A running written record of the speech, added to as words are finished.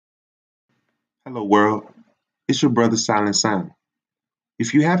Hello, world. It's your brother Silent Sound.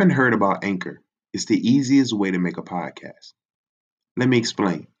 If you haven't heard about Anchor, it's the easiest way to make a podcast. Let me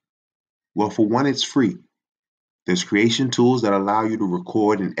explain. Well, for one, it's free. There's creation tools that allow you to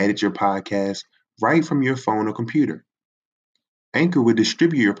record and edit your podcast right from your phone or computer. Anchor will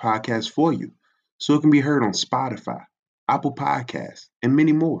distribute your podcast for you so it can be heard on Spotify, Apple Podcasts, and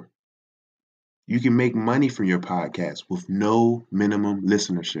many more. You can make money from your podcast with no minimum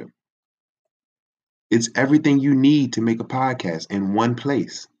listenership. It's everything you need to make a podcast in one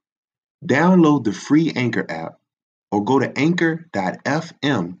place. Download the free Anchor app or go to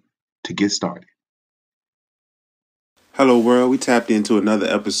anchor.fm to get started. Hello, world. We tapped into another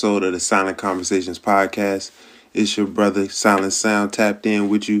episode of the Silent Conversations podcast. It's your brother Silent Sound tapped in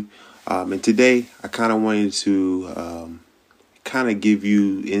with you. And today I kind of wanted to kind of give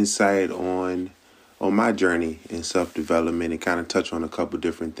you insight on my journey in self-development and kind of touch on a couple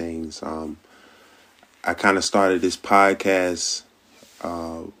different things. I kind of started this podcast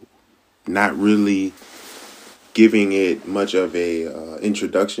not really giving it much of a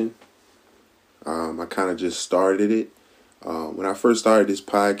introduction. I kind of just started it. When I first started this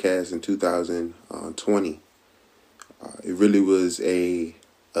podcast in 2020, it really was a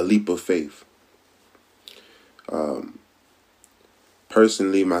leap of faith.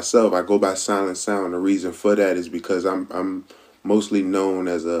 Personally, myself, I go by Silent Sound. The reason for that is because I'm mostly known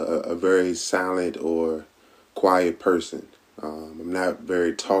as a very silent or quiet person. I'm not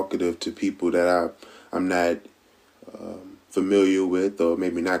very talkative to people that I'm not familiar with, or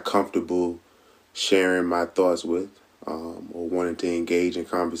maybe not comfortable sharing my thoughts with, or wanting to engage in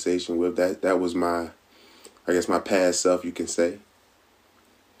conversation with. That was my past self, you can say.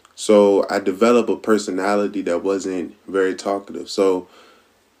 So I developed a personality that wasn't very talkative. So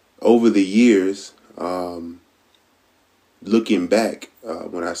over the years, looking back,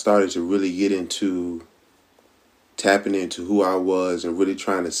 when I started to really get into tapping into who I was and really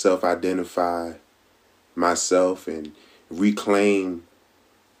trying to self-identify myself and reclaim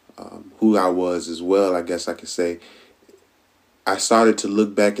who I was as well, I guess I could say, I started to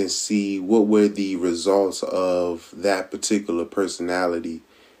look back and see what were the results of that particular personality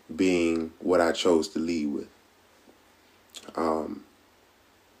being what I chose to lead with.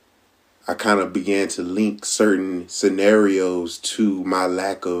 I kind of began to link certain scenarios to my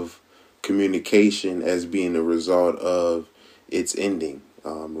lack of communication as being a result of its ending.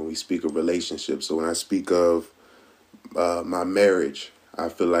 When we speak of relationships, so when I speak of my marriage, I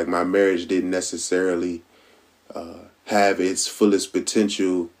feel like my marriage didn't necessarily have its fullest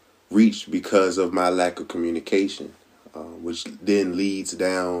potential reached because of my lack of communication, which then leads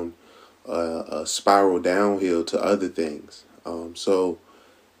down a spiral downhill to other things. So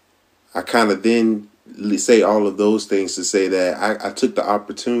I kind of then say all of those things to say that I took the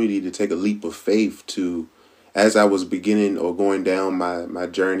opportunity to take a leap of faith to, as I was beginning or going down my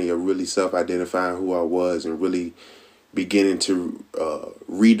journey of really self-identifying who I was and really beginning to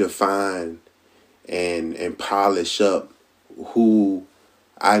redefine and polish up who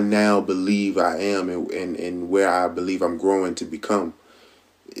I now believe I am and where I believe I'm growing to become,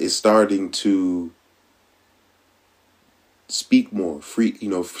 is starting to speak more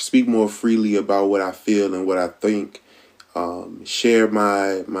freely about what I feel and what I think. Share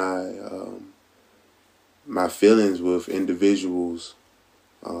my feelings with individuals,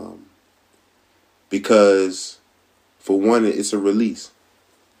 because for one, it's a release.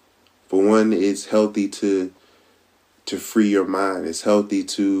 For one, it's healthy to free your mind. It's healthy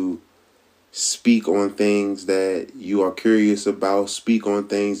to speak on things that you are curious about. Speak on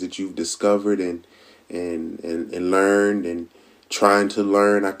things that you've discovered and learned and trying to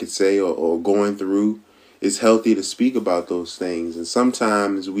learn, I could say, or going through. It's healthy to speak about those things. And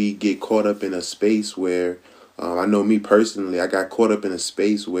sometimes we get caught up in a space where, I know me personally, I got caught up in a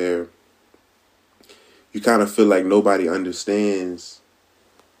space where you kind of feel like nobody understands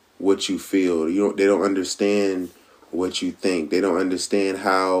what you feel. They don't understand what you think. They don't understand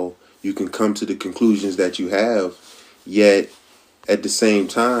how you can come to the conclusions that you have, yet at the same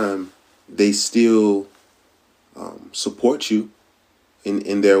time, they still support you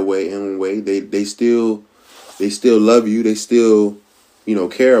in their own way. They still love you. They still,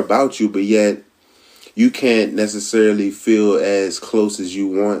 care about you, but yet you can't necessarily feel as close as you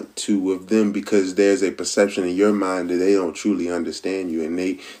want to with them because there's a perception in your mind that they don't truly understand you. And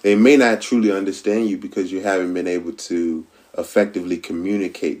they may not truly understand you because you haven't been able to effectively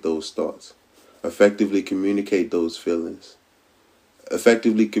communicate those thoughts, effectively communicate those feelings,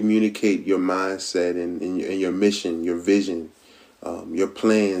 effectively communicate your mindset and your mission, your vision, your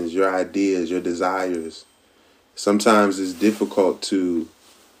plans, your ideas, your desires. Sometimes it's difficult to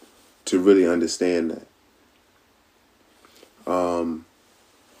really understand that.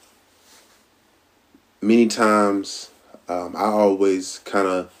 Many times, I always kind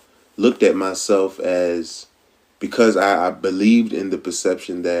of looked at myself as, because I believed in the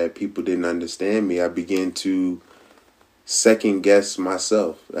perception that people didn't understand me, I began to second guess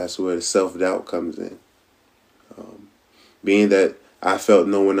myself. That's where the self-doubt comes in. Being that I felt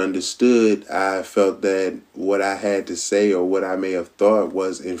no one understood, I felt that what I had to say or what I may have thought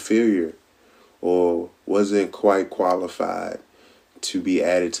was inferior or wasn't quite qualified to be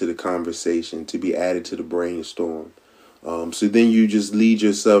added to the conversation, to be added to the brainstorm. So then you just lead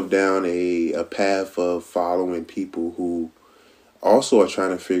yourself down a path of following people who also are trying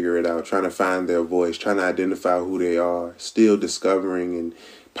to figure it out, trying to find their voice, trying to identify who they are, still discovering and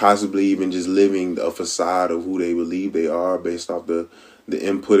possibly even just living a facade of who they believe they are based off the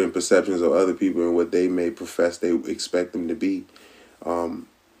input and perceptions of other people and what they may profess they expect them to be.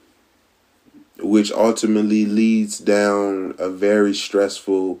 Which ultimately leads down a very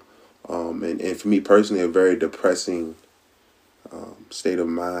stressful and for me personally, a very depressing state of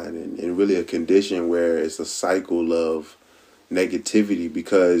mind and really a condition where it's a cycle of negativity,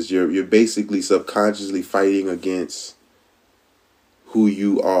 because you're basically subconsciously fighting against who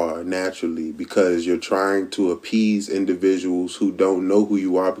you are naturally, because you're trying to appease individuals who don't know who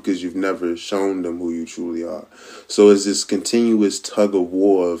you are because you've never shown them who you truly are. So it's this continuous tug of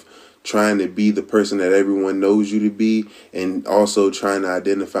war of trying to be the person that everyone knows you to be, and also trying to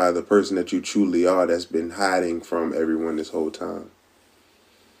identify the person that you truly are that's been hiding from everyone this whole time.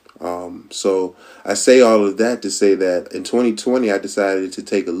 So I say all of that to say that in 2020, I decided to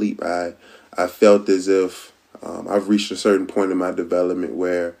take a leap. I felt as if I've reached a certain point in my development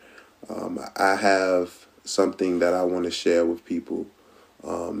where I have something that I want to share with people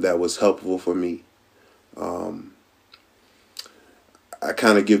that was helpful for me. I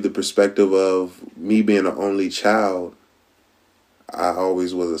kind of give the perspective of me being an only child. I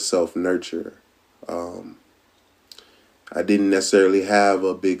always was a self-nurturer. I didn't necessarily have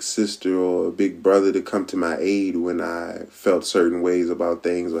a big sister or a big brother to come to my aid when I felt certain ways about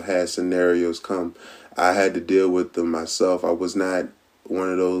things or had scenarios come. I had to deal with them myself. I was not one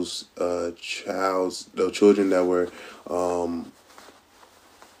of those children that were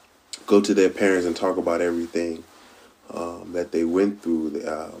go to their parents and talk about everything that they went through.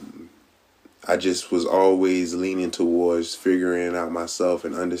 I just was always leaning towards figuring it out myself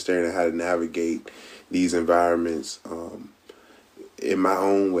and understanding how to navigate these environments in my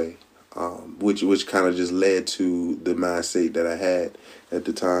own way, which kind of just led to the mindset that I had at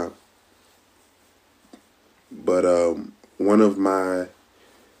the time. But one of my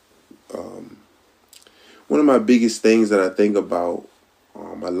biggest things that I think about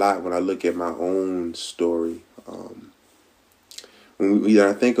a lot when I look at my own story, when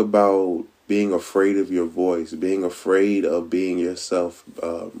I think about being afraid of your voice, being afraid of being yourself,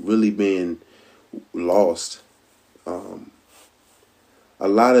 really being lost. A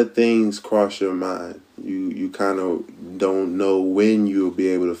lot of things cross your mind. You kind of don't know when you'll be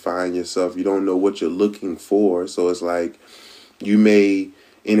able to find yourself. You don't know what you're looking for. So it's like you may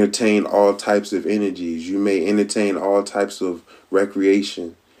entertain all types of energies. You may entertain all types of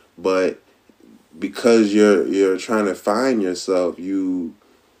recreation, but because you're trying to find yourself, you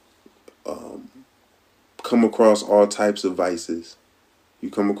come across all types of vices. You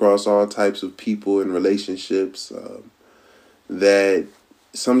come across all types of people and relationships that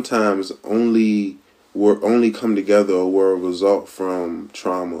sometimes only come together or were a result from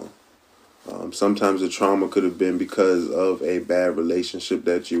trauma. Sometimes the trauma could have been because of a bad relationship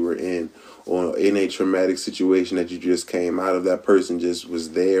that you were in, or in a traumatic situation that you just came out of. That person just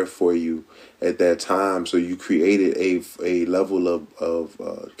was there for you at that time, so you created a level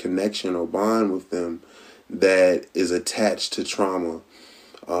of connection or bond with them that is attached to trauma,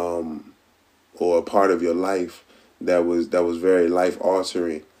 or a part of your life that was very life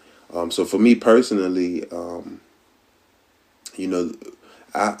altering. So for me personally,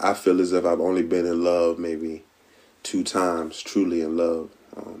 I feel as if I've only been in love maybe 2 times, truly in love.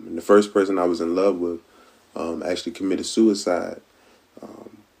 And the first person I was in love with actually committed suicide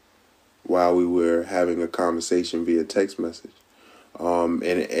while we were having a conversation via text message.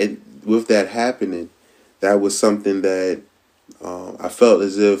 And with that happening, that was something that I felt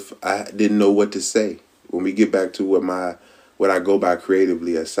as if I didn't know what to say. When we get back to what I go by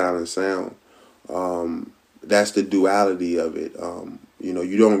creatively as Silent Sound, that's the duality of it.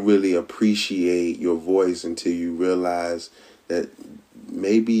 You don't really appreciate your voice until you realize that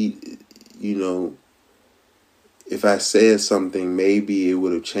maybe, if I said something, maybe it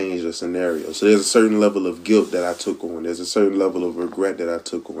would have changed the scenario. So there's a certain level of guilt that I took on. There's a certain level of regret that I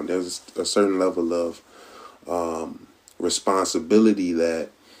took on. There's a certain level of responsibility that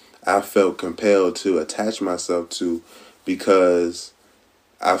I felt compelled to attach myself to, because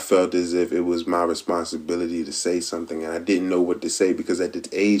I felt as if it was my responsibility to say something, and I didn't know what to say, because at the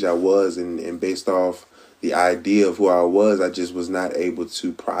age I was, and based off the idea of who I was, I just was not able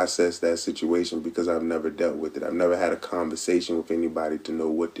to process that situation, because I've never dealt with it. I've never had a conversation with anybody to know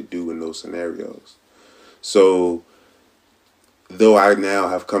what to do in those scenarios. So, though I now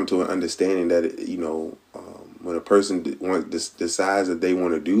have come to an understanding that, when a person decides that they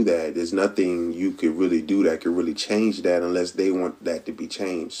want to do that, there's nothing you could really do that could really change that, unless they want that to be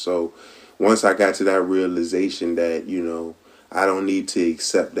changed. So once I got to that realization that, I don't need to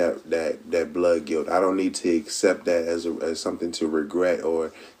accept that blood guilt. I don't need to accept that as something to regret,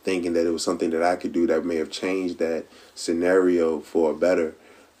 or thinking that it was something that I could do that may have changed that scenario for a better,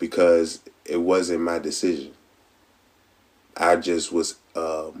 because it wasn't my decision. I just was,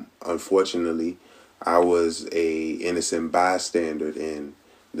 unfortunately, I was a innocent bystander in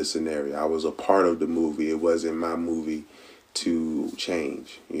the scenario. I was a part of the movie. It wasn't my movie to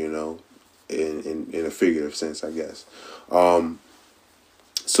change, in a figurative sense, I guess.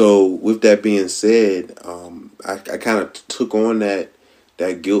 So with that being said, I kind of took on that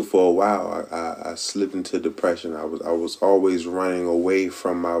guilt for a while. I slipped into depression. I was always running away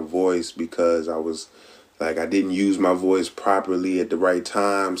from my voice, because I was like, I didn't use my voice properly at the right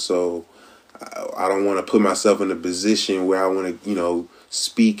time. So I don't want to put myself in a position where I want to,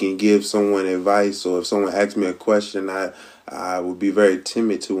 speak and give someone advice, or if someone asks me a question, I would be very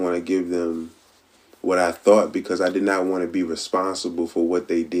timid to want to give them what I thought, because I did not want to be responsible for what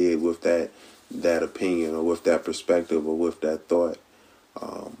they did with that opinion, or with that perspective, or with that thought.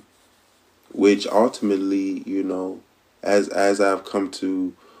 Which ultimately, as I've come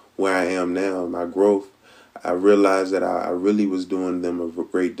to where I am now, my growth, I realized that I really was doing them a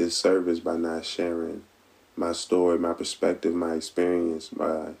great disservice by not sharing my story, my perspective, my experience,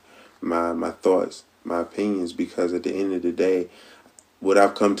 my thoughts, my opinions, because at the end of the day, what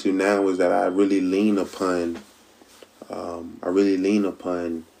I've come to now is that I really lean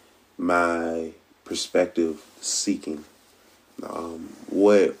upon my perspective seeking.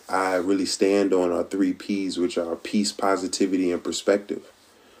 What I really stand on are 3 P's, which are peace, positivity, and perspective.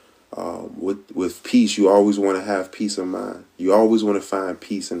 With peace, you always want to have peace of mind. You always want to find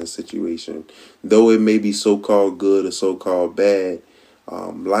peace in a situation. Though it may be so-called good or so-called bad,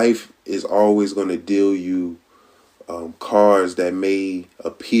 life is always going to deal you cards that may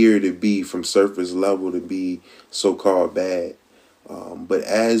appear to be from surface level to be so-called bad. But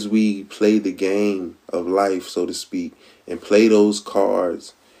as we play the game of life, so to speak, and play those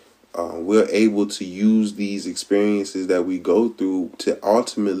cards, we're able to use these experiences that we go through to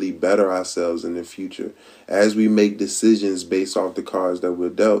ultimately better ourselves in the future. As we make decisions based off the cards that we're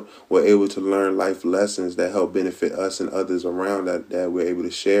dealt, we're able to learn life lessons that help benefit us and others around, that we're able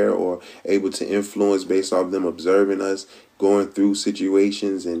to share, or able to influence based off them observing us, going through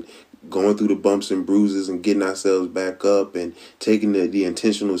situations and going through the bumps and bruises and getting ourselves back up, and taking the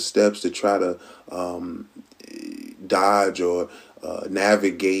intentional steps to try to dodge or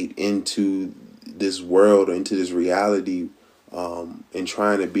navigate into this world, or into this reality, and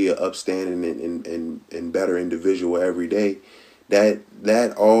trying to be an upstanding and better individual every day.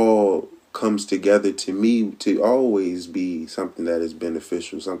 That all comes together to me to always be something that is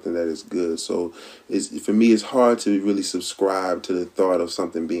beneficial, something that is good. So for me, it's hard to really subscribe to the thought of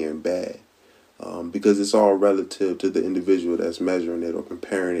something being bad, because it's all relative to the individual that's measuring it or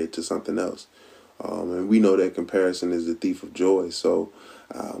comparing it to something else. And we know that comparison is the thief of joy. So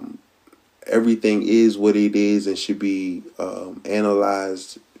everything is what it is and should be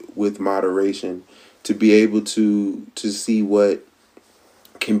analyzed with moderation, to be able to see what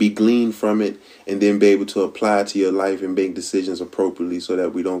can be gleaned from it, and then be able to apply to your life and make decisions appropriately, so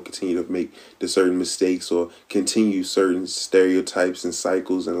that we don't continue to make the certain mistakes or continue certain stereotypes and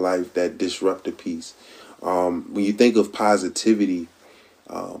cycles in life that disrupt the peace. When you think of positivity,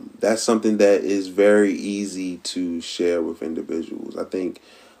 that's something that is very easy to share with individuals. I think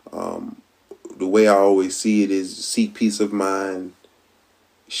the way I always see it is seek peace of mind,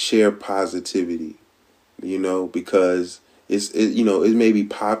 share positivity, because it may be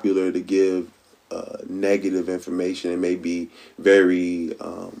popular to give negative information. It may be very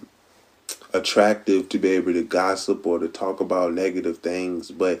attractive to be able to gossip or to talk about negative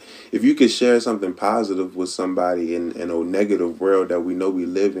things. But if you could share something positive with somebody in a negative world that we know we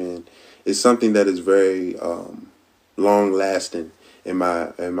live in, it's something that is very long lasting, in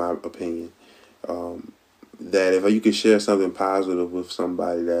my opinion. that if you could share something positive with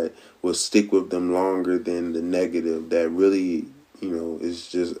somebody, that will stick with them longer than the negative that really, is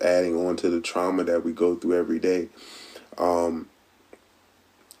just adding on to the trauma that we go through every day.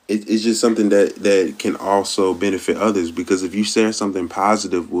 It's just something that can also benefit others, because if you share something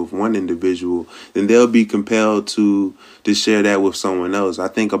positive with one individual, then they'll be compelled to share that with someone else. I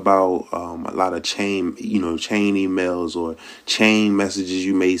think about a lot of chain emails or chain messages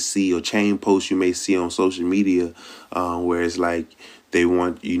you may see, or chain posts you may see on social media, where it's like they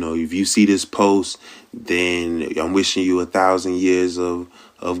want, if you see this post, then I'm wishing you 1,000 years of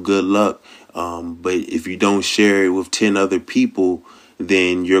good luck. But if you don't share it with 10 other people,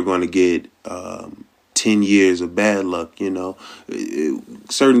 then you're going to get 10 years of bad luck.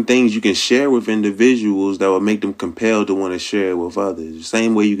 Certain things you can share with individuals that will make them compelled to want to share it with others.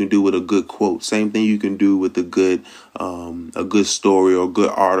 Same way you can do with a good quote. Same thing you can do with a good story or a good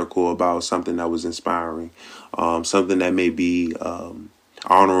article about something that was inspiring, something that may be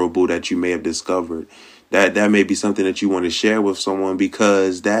honorable that you may have discovered. That may be something that you want to share with someone,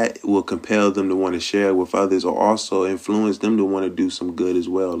 because that will compel them to want to share with others, or also influence them to want to do some good as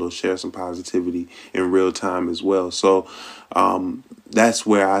well, or share some positivity in real time as well. So that's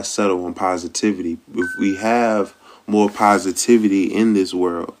where I settle on positivity. If we have more positivity in this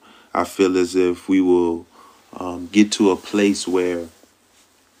world, I feel as if we will get to a place where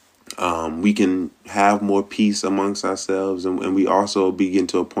we can have more peace amongst ourselves, and we also begin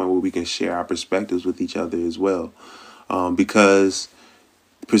to a point where we can share our perspectives with each other as well. Because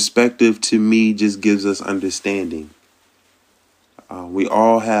perspective to me just gives us understanding. We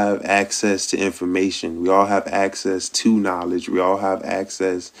all have access to information. We all have access to knowledge. We all have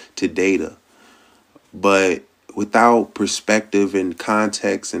access to data. But without perspective and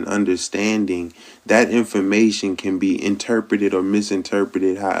context and understanding, that information can be interpreted or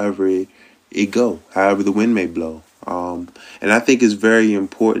misinterpreted however however the wind may blow. And I think it's very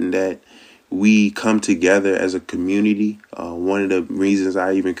important that we come together as a community. One of the reasons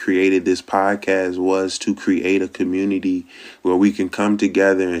I even created this podcast was to create a community where we can come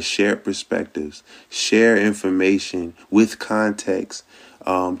together and share perspectives, share information with context,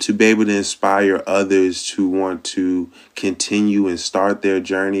 to be able to inspire others to want to continue and start their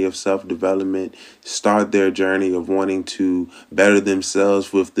journey of self-development, start their journey of wanting to better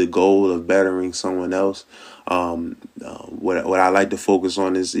themselves with the goal of bettering someone else. What I like to focus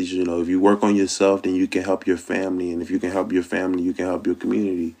on is, if you work on yourself, then you can help your family. And if you can help your family, you can help your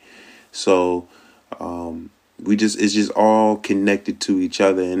community. So it's just all connected to each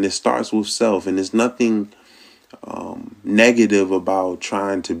other. And it starts with self. And there's nothing negative about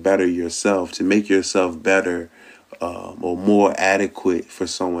trying to better yourself, to make yourself better or more adequate for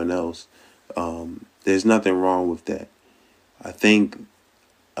someone else. There's nothing wrong with that. I think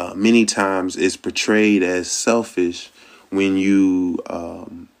many times it's portrayed as selfish when you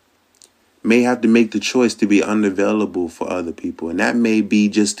may have to make the choice to be unavailable for other people. And that may be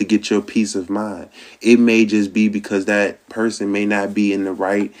just to get your peace of mind. It may just be because that person may not be in the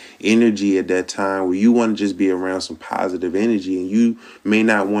right energy at that time, where you want to just be around some positive energy, and you may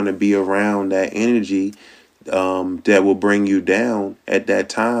not want to be around that energy that will bring you down at that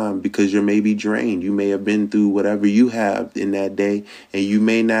time, because you may be drained. You may have been through whatever you have in that day, and you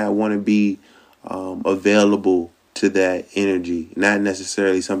may not want to be available to that energy. Not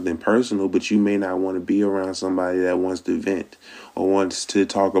necessarily something personal, but you may not want to be around somebody that wants to vent or wants to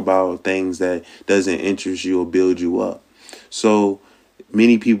talk about things that doesn't interest you or build you up. So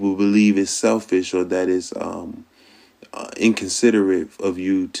many people believe it's selfish, or that it's inconsiderate of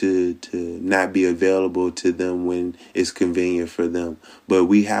you to not be available to them when it's convenient for them. But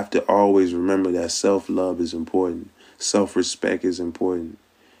we have to always remember that self-love is important. Self-respect is important.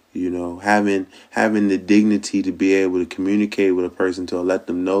 Having the dignity to be able to communicate with a person, to let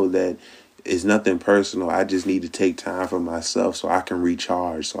them know that it's nothing personal. I just need to take time for myself so I can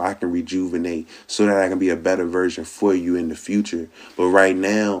recharge, so I can rejuvenate, so that I can be a better version for you in the future. But right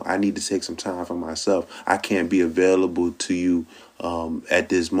now, I need to take some time for myself. I can't be available to you at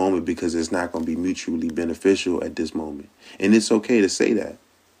this moment, because it's not going to be mutually beneficial at this moment. And it's okay to say that.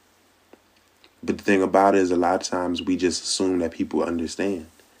 But the thing about it is, a lot of times we just assume that people understand.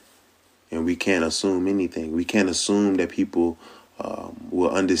 And we can't assume anything. We can't assume that people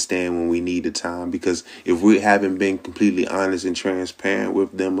will understand when we need the time, because if we haven't been completely honest and transparent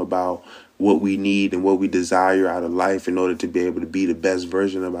with them about what we need and what we desire out of life in order to be able to be the best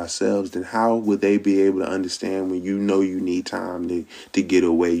version of ourselves, then how would they be able to understand when you need time to get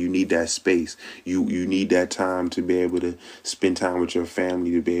away? You need that space. You need that time to be able to spend time with your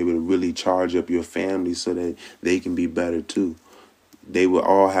family, to be able to really charge up your family so that they can be better too. They will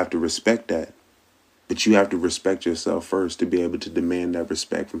all have to respect that. But you have to respect yourself first to be able to demand that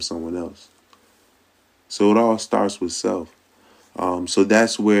respect from someone else. So it all starts with self. So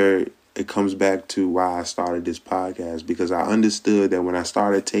that's where it comes back to why I started this podcast, because I understood that when I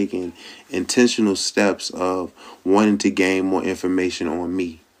started taking intentional steps of wanting to gain more information on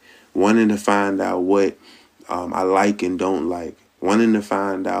me, wanting to find out what I like and don't like, wanting to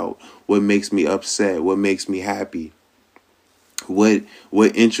find out what makes me upset, what makes me happy, what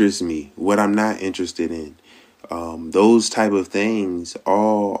interests me, what I'm not interested in. Those type of things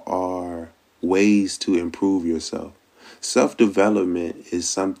all are ways to improve yourself. Self-development is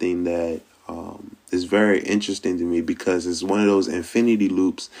something that is very interesting to me, because it's one of those infinity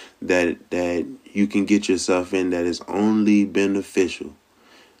loops that you can get yourself in that is only beneficial.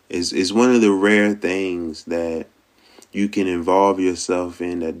 It's one of the rare things that you can involve yourself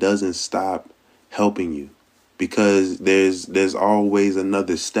in that doesn't stop helping you, because there's always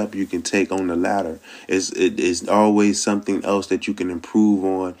another step you can take on the ladder. It's always something else that you can improve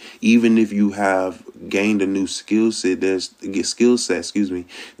on. Even if you have gained a new skill set, there's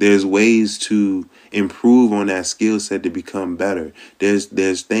ways to improve on that skill set to become better.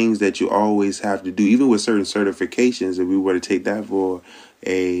 There's things that you always have to do, even with certain certifications. If we were to take that for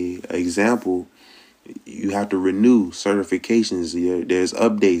a example, you have to renew certifications. There's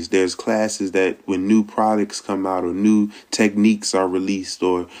updates. There's classes that when new products come out or new techniques are released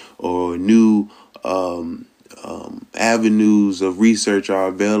or new avenues of research are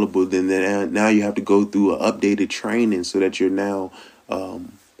available, then now you have to go through an updated training so that you're now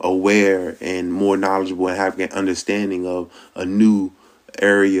aware and more knowledgeable and have an understanding of a new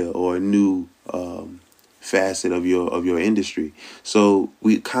area or a new facet of your industry. So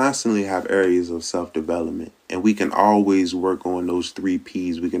we constantly have areas of self-development, and we can always work on those 3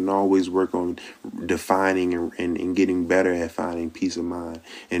 P's. We can always work on defining and getting better at finding peace of mind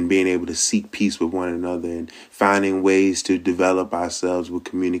and being able to seek peace with one another, and finding ways to develop ourselves with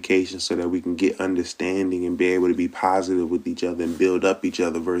communication so that we can get understanding and be able to be positive with each other and build up each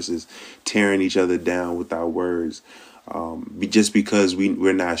other versus tearing each other down with our words. Just because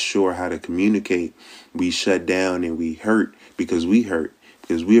we're not sure how to communicate, we shut down and we hurt because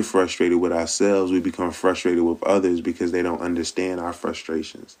we're frustrated with ourselves. We become frustrated with others because they don't understand our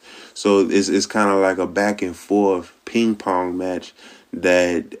frustrations. So it's kind of like a back and forth ping pong match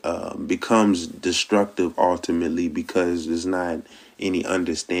that becomes destructive ultimately, because there's not any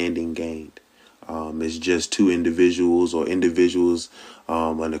understanding gained. It's just 2 individuals or individuals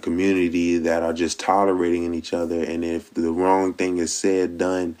in a community that are just tolerating each other. And if the wrong thing is said,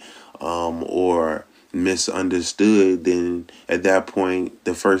 done, or misunderstood, then at that point,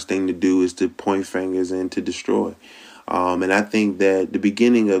 the first thing to do is to point fingers and to destroy. And I think that the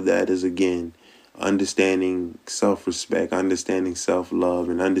beginning of that is, again, understanding self-respect, understanding self-love,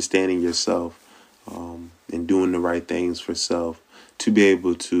 and understanding yourself, and doing the right things for self to be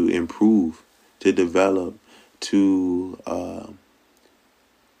able to improve, to develop, to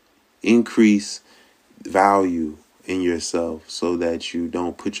increase value in yourself, so that you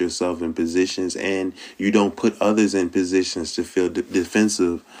don't put yourself in positions and you don't put others in positions to feel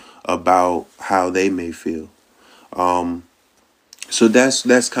defensive about how they may feel. So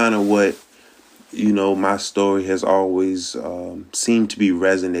that's kind of what, my story has always seemed to be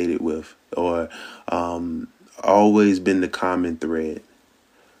resonated with, or always been the common thread.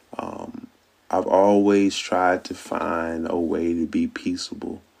 I've always tried to find a way to be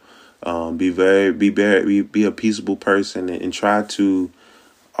peaceable. Be a peaceable person, and try to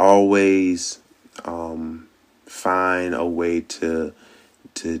always find a way to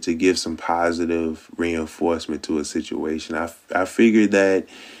give some positive reinforcement to a situation. I figured that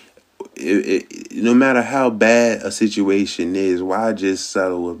no matter how bad a situation is, why just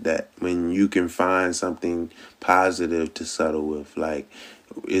settle with that when you can find something positive to settle with? Like,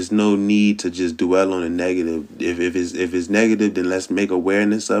 there's no need to just dwell on the negative. If it's negative, then let's make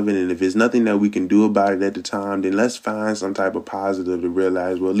awareness of it. And if there's nothing that we can do about it at the time, then let's find some type of positive to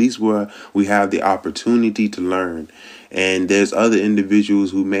realize, well, at least we have the opportunity to learn. And there's other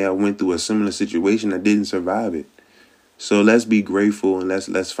individuals who may have went through a similar situation that didn't survive it. So let's be grateful, and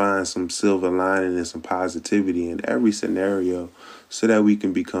let's find some silver lining and some positivity in every scenario so that we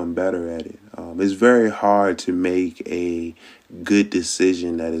can become better at it. It's very hard to make a good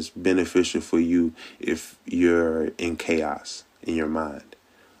decision that is beneficial for you if you're in chaos in your mind.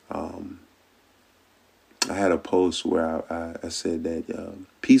 I had a post where I said that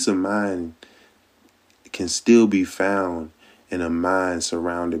peace of mind can still be found in a mind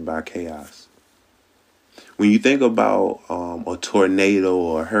surrounded by chaos. When you think about a tornado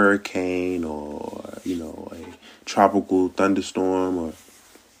or a hurricane or, a tropical thunderstorm or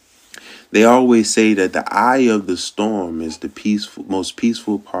They always say that the eye of the storm is the most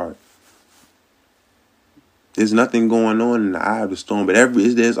peaceful part. There's nothing going on in the eye of the storm, but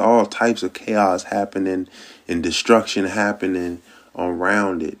there's all types of chaos happening and destruction happening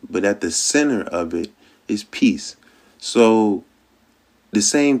around it. But at the center of it is peace. So the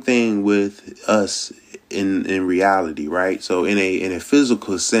same thing with us in reality, right? So in a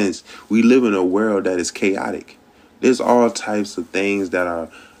physical sense, we live in a world that is chaotic. There's all types of things that are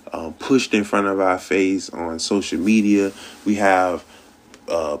pushed in front of our face on social media. We have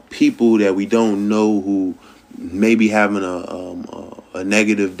people that we don't know who may be having a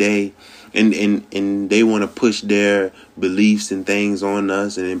negative day, and they want to push their beliefs and things on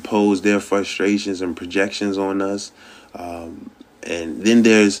us and impose their frustrations and projections on us. And then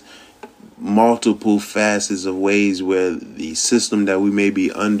there's multiple facets of ways where the system that we may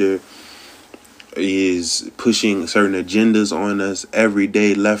be under is pushing certain agendas on us every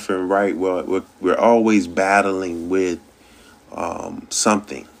day, left and right. We're always battling with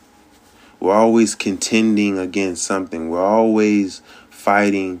something. We're always contending against something. We're always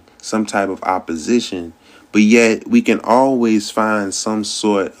fighting some type of opposition. But yet we can always find some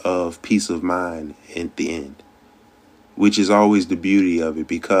sort of peace of mind at the end, which is always the beauty of it,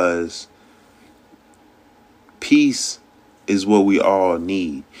 because peace is what we all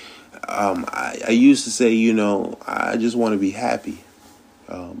need. I used to say, I just want to be happy.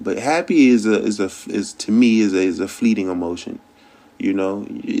 But happy is to me a fleeting emotion.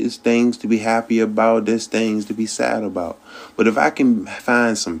 It's things to be happy about. There's things to be sad about. But if I can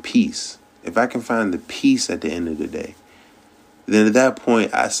find some peace, if I can find the peace at the end of the day, then at that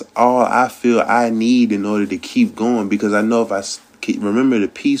point, that's all I feel I need in order to keep going. Because I know if I remember the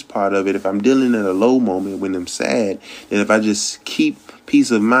peace part of it, if I'm dealing at a low moment when I'm sad, then if I just keep peace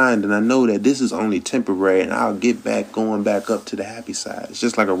of mind, then I know that this is only temporary and I'll get going back up to the happy side. It's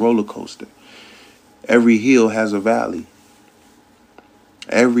just like a roller coaster. Every hill has a valley.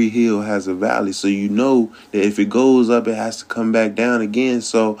 Every hill has a valley. So you know that if it goes up, it has to come back down again.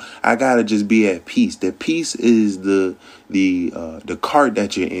 So I gotta just be at peace. That peace is the cart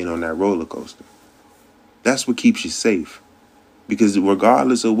that you're in on that roller coaster. That's what keeps you safe. Because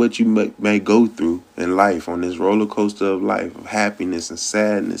regardless of what you may go through in life, on this roller coaster of life, of happiness and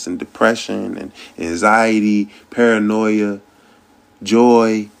sadness and depression and anxiety, paranoia,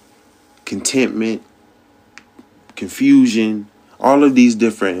 joy, contentment, confusion, all of these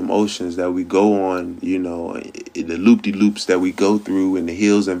different emotions that we go on, the loop-de-loops that we go through and the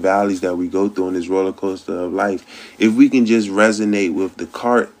hills and valleys that we go through on this roller coaster of life, if we can just resonate with the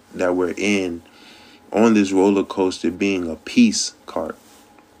cart that we're in on this roller coaster being a peace cart,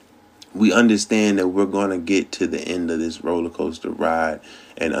 we understand that we're going to get to the end of this roller coaster ride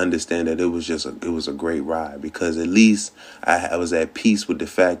and understand that it was a great ride, because at least I was at peace with the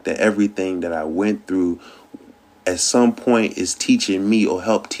fact that everything that I went through at some point is teaching me or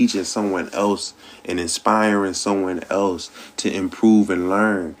help teaching someone else and inspiring someone else to improve and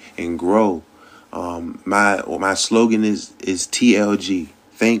learn and grow. My slogan is TLG.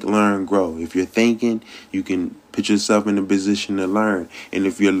 Think, learn, grow. If you're thinking, you can put yourself in a position to learn. And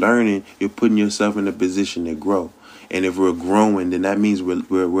if you're learning, you're putting yourself in a position to grow. And if we're growing, then that means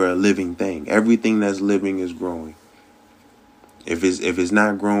we're a living thing. Everything that's living is growing. If it's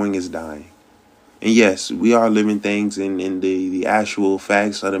not growing, it's dying. And yes, we are living things, and the actual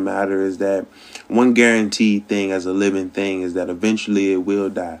facts of the matter is that one guaranteed thing as a living thing is that eventually it will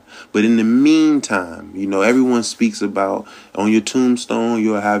die. But in the meantime, everyone speaks about on your tombstone,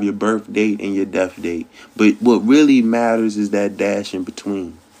 you'll have your birth date and your death date. But what really matters is that dash in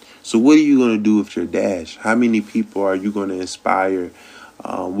between. So what are you going to do with your dash? How many people are you going to inspire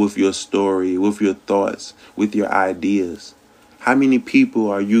with your story, with your thoughts, with your ideas? How many people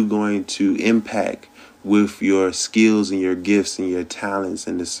are you going to impact with your skills and your gifts and your talents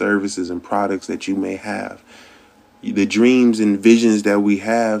and the services and products that you may have? The dreams and visions that we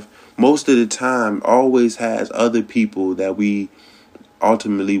have, most of the time, always has other people that we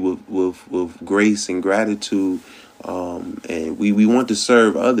ultimately with grace and gratitude, and we want to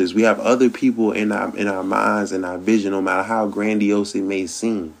serve others. We have other people in our minds and our vision, no matter how grandiose it may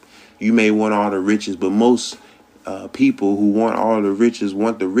seem. You may want all the riches, but most people who want all the riches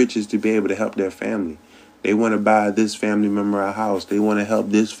want the riches to be able to help their family. They want to buy this family member a house. They want to help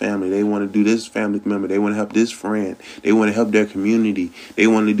this family. They want to do this family member. They want to help this friend. They want to help their community. They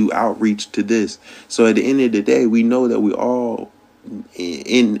want to do outreach to this. So at the end of the day, we know that we all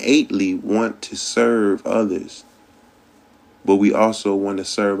innately want to serve others. But we also want to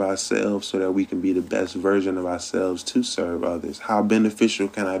serve ourselves so that we can be the best version of ourselves to serve others. How beneficial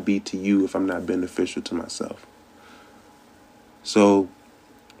can I be to you if I'm not beneficial to myself? So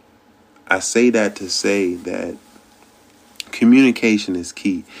I say that to say that communication is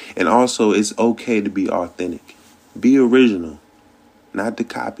key. And also, it's okay to be authentic. Be original, not to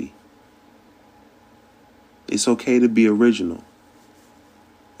copy. It's okay to be original.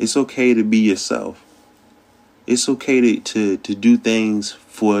 It's okay to be yourself. It's okay to do things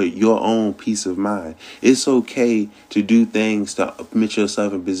for your own peace of mind. It's okay to do things to put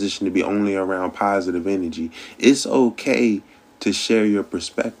yourself in position to be only around positive energy. It's okay to share your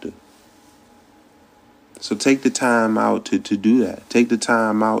perspective. So take the time out to do that. Take the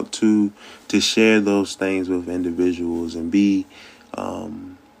time out to share those things with individuals and be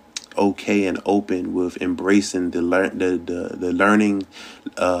okay and open with embracing the learning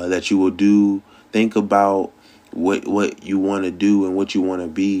that you will do. Think about what you want to do and what you want to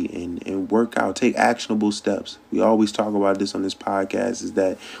be, and work out. Take actionable steps. We always talk about this on this podcast, is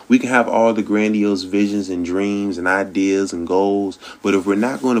that we can have all the grandiose visions and dreams and ideas and goals, but if we're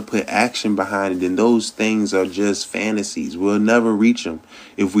not going to put action behind it, then those things are just fantasies. We'll never reach them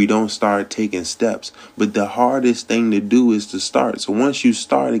if we don't start taking steps. But the hardest thing to do is to start. So once you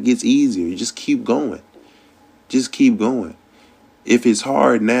start, it gets easier. You just keep going. Just keep going. If it's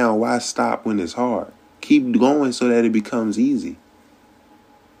hard now, why stop when it's hard? Keep going so that it becomes easy.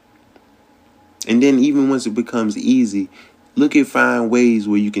 And then even once it becomes easy, find ways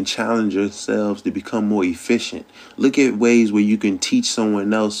where you can challenge yourselves to become more efficient. Look at ways where you can teach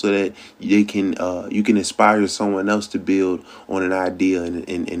someone else so that you can inspire someone else to build on an idea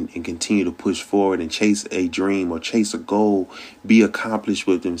and continue to push forward and chase a dream or chase a goal, be accomplished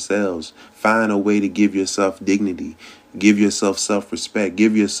with themselves. Find a way to give yourself dignity, give yourself self-respect,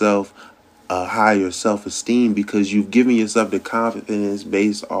 give yourself a higher self-esteem, because you've given yourself the confidence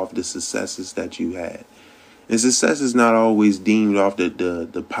based off the successes that you had. And success is not always deemed off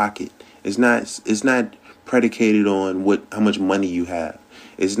the pocket. It's not predicated on how much money you have.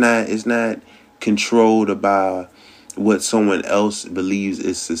 It's not controlled by what someone else believes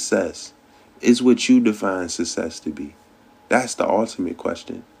is success. It's what you define success to be. That's the ultimate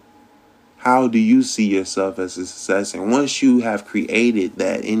question. How do you see yourself as a success? And once you have created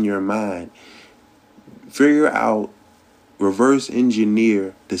that in your mind, figure out, reverse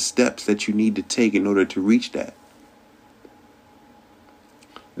engineer the steps that you need to take in order to reach that.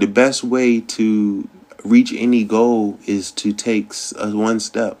 The best way to reach any goal is to take one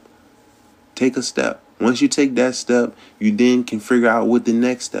step. Take a step. Once you take that step, you then can figure out what the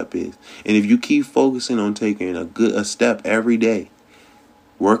next step is. And if you keep focusing on taking a step every day,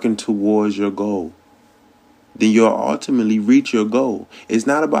 working towards your goal, then you'll ultimately reach your goal. It's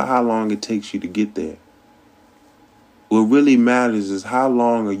not about how long it takes you to get there. What really matters is how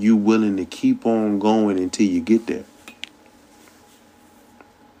long are you willing to keep on going until you get there.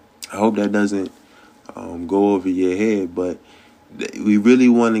 I hope that doesn't go over your head, but we really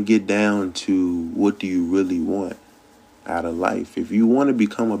want to get down to, what do you really want out of life? If you want to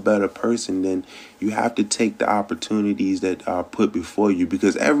become a better person, then you have to take the opportunities that are put before you,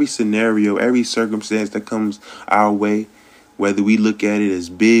 because every scenario, every circumstance that comes our way, whether we look at it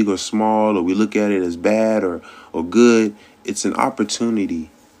as big or small, or we look at it as bad or good, it's an opportunity.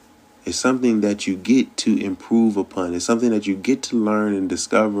 It's something that you get to improve upon. It's something that you get to learn and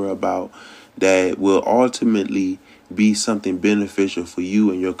discover about, that will ultimately be something beneficial for you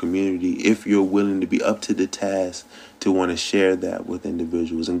and your community, if you're willing to be up to the task to want to share that with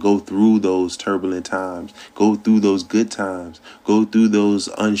individuals and go through those turbulent times, go through those good times, go through those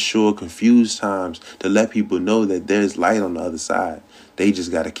unsure, confused times, to let people know that there's light on the other side. They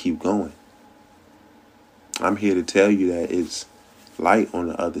just got to keep going. I'm here to tell you that it's light on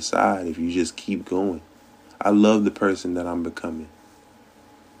the other side if you just keep going. I love the person that I'm becoming.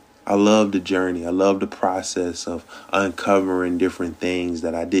 I love the journey. I love the process of uncovering different things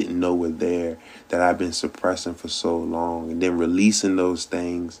that I didn't know were there, that I've been suppressing for so long, and then releasing those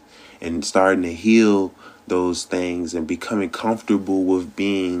things and starting to heal those things and becoming comfortable with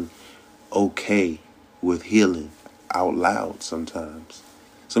being okay with healing out loud sometimes.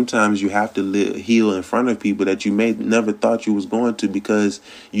 Sometimes you have to heal in front of people that you may never thought you was going to, because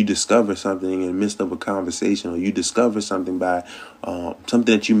you discover something in the midst of a conversation, or you discover something by something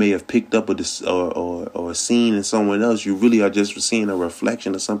that you may have picked up or seen in someone else. You really are just seeing a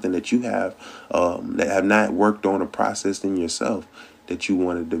reflection of something that you have that have not worked on or processed in yourself that you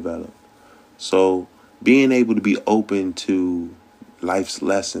want to develop. So being able to be open to life's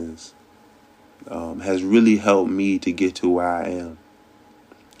lessons has really helped me to get to where I am.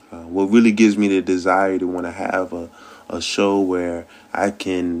 What really gives me the desire to want to have a show where I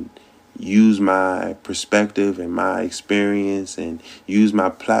can use my perspective and my experience and use my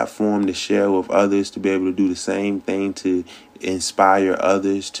platform to share with others, to be able to do the same thing, to inspire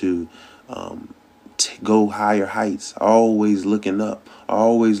others to go higher heights, always looking up,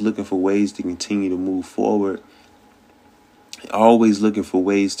 always looking for ways to continue to move forward, always looking for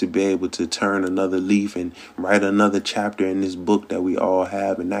ways to be able to turn another leaf and write another chapter in this book that we all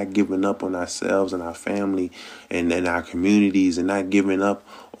have, and not giving up on ourselves and our family and our communities, and not giving up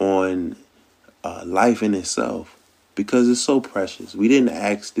on life in itself, because it's so precious. We didn't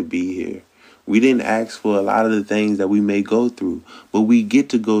ask to be here. We didn't ask for a lot of the things that we may go through, but we get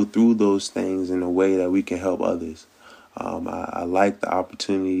to go through those things in a way that we can help others. I like the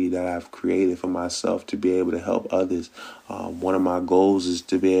opportunity that I've created for myself to be able to help others. One of my goals is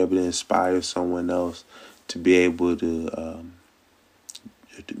to be able to inspire someone else to be able to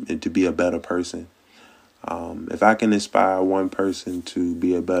be a better person. If I can inspire one person to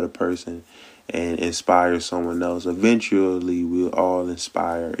be a better person and inspire someone else, eventually we'll all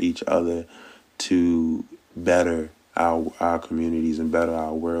inspire each other to better our communities and better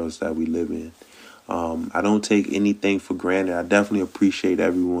our worlds that we live in. I don't take anything for granted. I definitely appreciate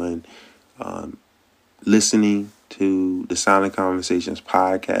everyone listening to the Silent Conversations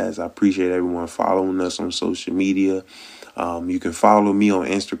podcast. I appreciate everyone following us on social media. You can follow me on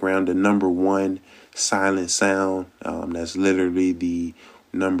Instagram, the number one Silent Sound. That's literally the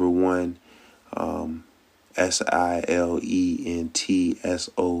number one SILENTSOUND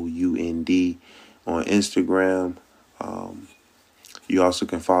on Instagram. You also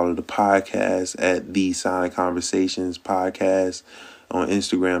can follow the podcast at the Silent Conversations podcast on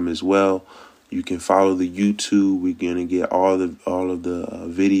Instagram as well. You can follow the YouTube. We're gonna get all of the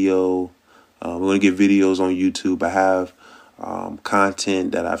video. We're gonna get videos on YouTube. I have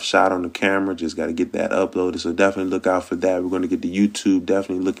content that I've shot on the camera. Just got to get that uploaded. So definitely look out for that. We're going to get the YouTube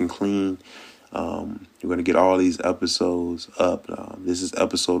definitely looking clean. We're going to get all these episodes up. This is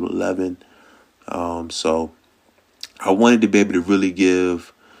episode 11. So I wanted to be able to really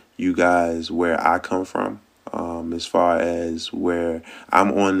give you guys where I come from, as far as where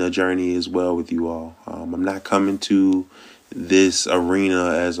I'm on the journey as well with you all. I'm not coming to this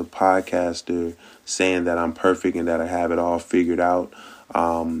arena as a podcaster saying that I'm perfect and that I have it all figured out.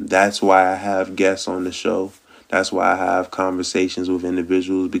 That's why I have guests on the show. That's why I have conversations with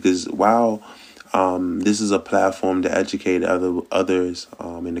individuals, because while this is a platform to educate others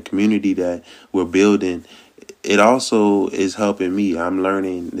in the community that we're building, it also is helping me. I'm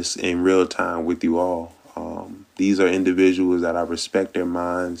learning this in real time with you all. These are individuals that I respect their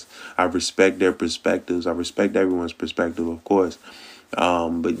minds. I respect their perspectives. I respect everyone's perspective, of course.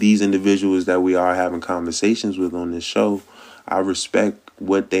 But these individuals that we are having conversations with on this show, I respect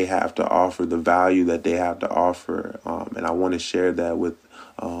what they have to offer, the value that they have to offer. And I want to share that with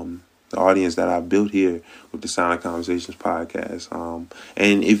the audience that I've built here with the Silent Conversations podcast.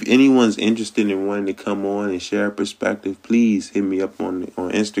 And if anyone's interested in wanting to come on and share a perspective, please hit me up on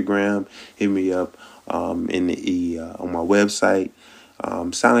Instagram. Hit me up on my website,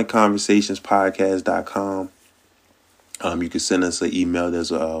 silentconversationspodcast.com. You can send us an email.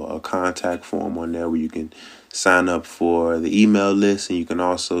 There's a contact form on there where you can sign up for the email list, and you can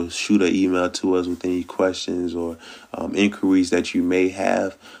also shoot an email to us with any questions or inquiries that you may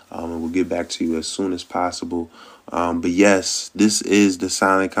have, and we'll get back to you as soon as possible. But yes, this is the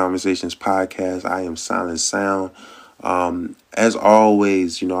Silent Conversations podcast. I am Silent Sound. As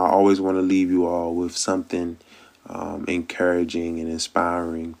always, I always want to leave you all with something encouraging and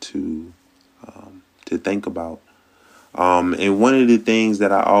inspiring to think about. And one of the things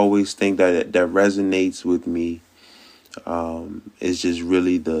that I always think that resonates with me is just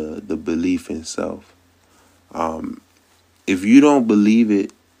really the belief in self. If you don't believe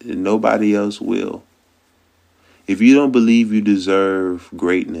it, nobody else will. If you don't believe you deserve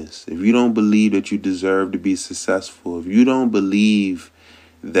greatness, if you don't believe that you deserve to be successful, if you don't believe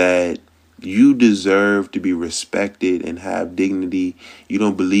that you deserve to be respected and have dignity, you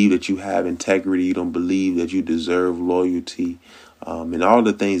don't believe that you have integrity, you don't believe that you deserve loyalty, and all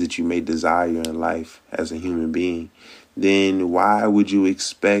the things that you may desire in life as a human being, then why would you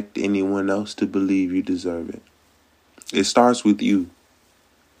expect anyone else to believe you deserve it? It starts with you.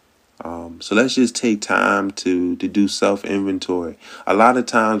 So let's just take time to do self-inventory. A lot of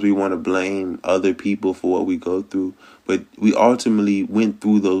times we want to blame other people for what we go through, but we ultimately went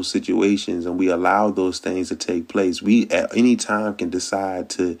through those situations and we allowed those things to take place. We at any time can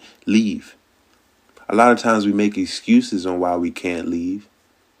decide to leave. A lot of times we make excuses on why we can't leave.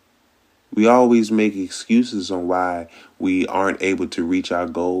 We always make excuses on why we aren't able to reach our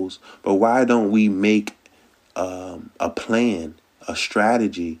goals. But why don't we make a plan, a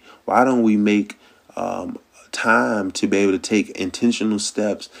strategy? Why don't we make time to be able to take intentional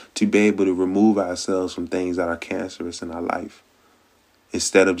steps to be able to remove ourselves from things that are cancerous in our life?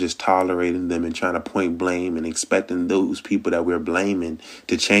 instead of just tolerating them and trying to point blame and expecting those people that we're blaming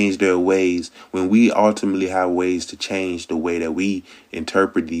to change their ways, when we ultimately have ways to change the way that we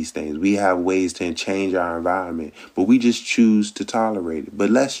interpret these things. We have ways to change our environment, but we just choose to tolerate it. But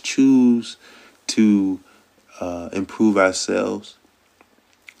let's choose to improve ourselves.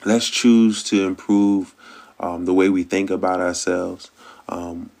 Let's choose to improve the way we think about ourselves.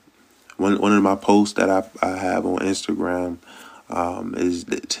 One of my posts that I have on Instagram is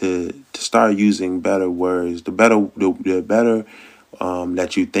to start using better words. The better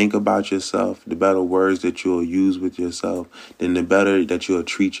that you think about yourself, the better words that you'll use with yourself, then the better that you'll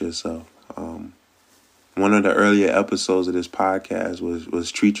treat yourself. One of the earlier episodes of this podcast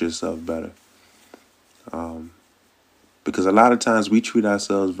was treat yourself better. Because a lot of times we treat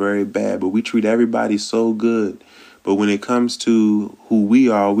ourselves very bad, but we treat everybody so good. But when it comes to who we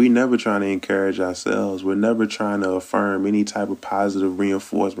are, we're never trying to encourage ourselves. We're never trying to affirm any type of positive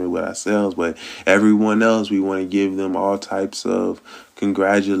reinforcement with ourselves. But everyone else, we want to give them all types of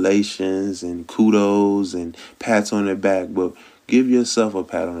congratulations and kudos and pats on the back. But give yourself a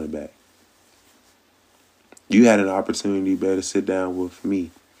pat on the back. You had an opportunity to sit down with me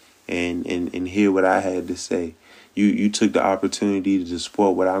and hear what I had to say. You took the opportunity to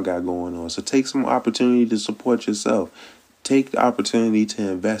support what I got going on. So take some opportunity to support yourself. Take the opportunity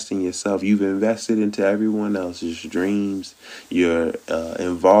to invest in yourself. You've invested into everyone else's dreams. You're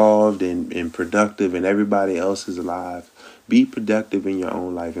involved and productive in everybody else's life. Be productive in your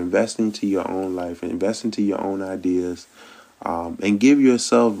own life. Invest into your own life. Invest into your own ideas. And give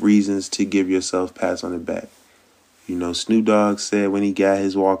yourself reasons to give yourself pats on the back. You know, Snoop Dogg said when he got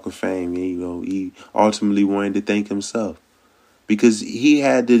his Walk of Fame, he ultimately wanted to thank himself because he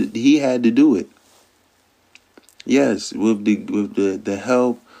had to do it. Yes, with the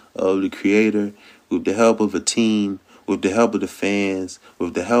help of the creator, with the help of a team, with the help of the fans,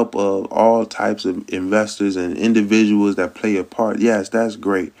 with the help of all types of investors and individuals that play a part. Yes, that's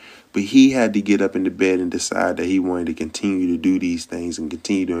great. But he had to get up in the bed and decide that he wanted to continue to do these things and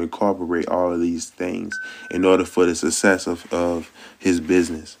continue to incorporate all of these things in order for the success of his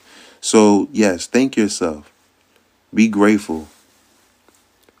business. So, yes, thank yourself. Be grateful.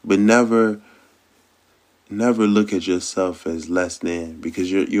 But never look at yourself as less than, because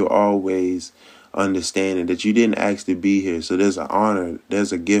you're always understanding that you didn't ask to be here. So there's an honor,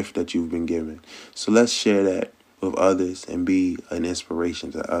 there's a gift that you've been given. So let's share that with others and be an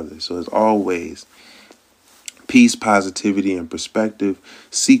inspiration to others. So as always, peace, positivity, and perspective.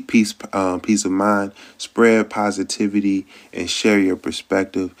 Seek peace of mind. Spread positivity and share your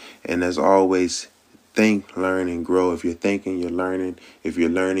perspective. And as always, think, learn, and grow. If you're thinking, you're learning. If you're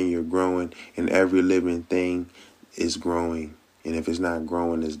learning, you're growing. And every living thing is growing. And if it's not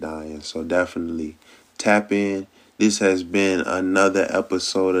growing, it's dying. So definitely tap in. This has been another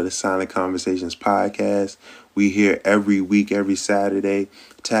episode of the Silent Conversations podcast. We here every week, every Saturday.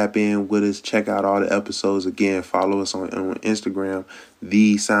 Tap in with us. Check out all the episodes. Again, follow us on Instagram,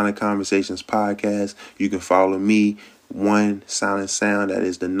 The Silent Conversations Podcast. You can follow me, One Silent Sound. That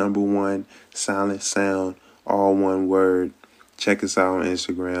is the number one silent sound, all one word. Check us out on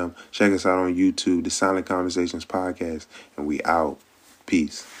Instagram. Check us out on YouTube, The Silent Conversations Podcast. And we out.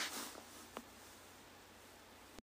 Peace.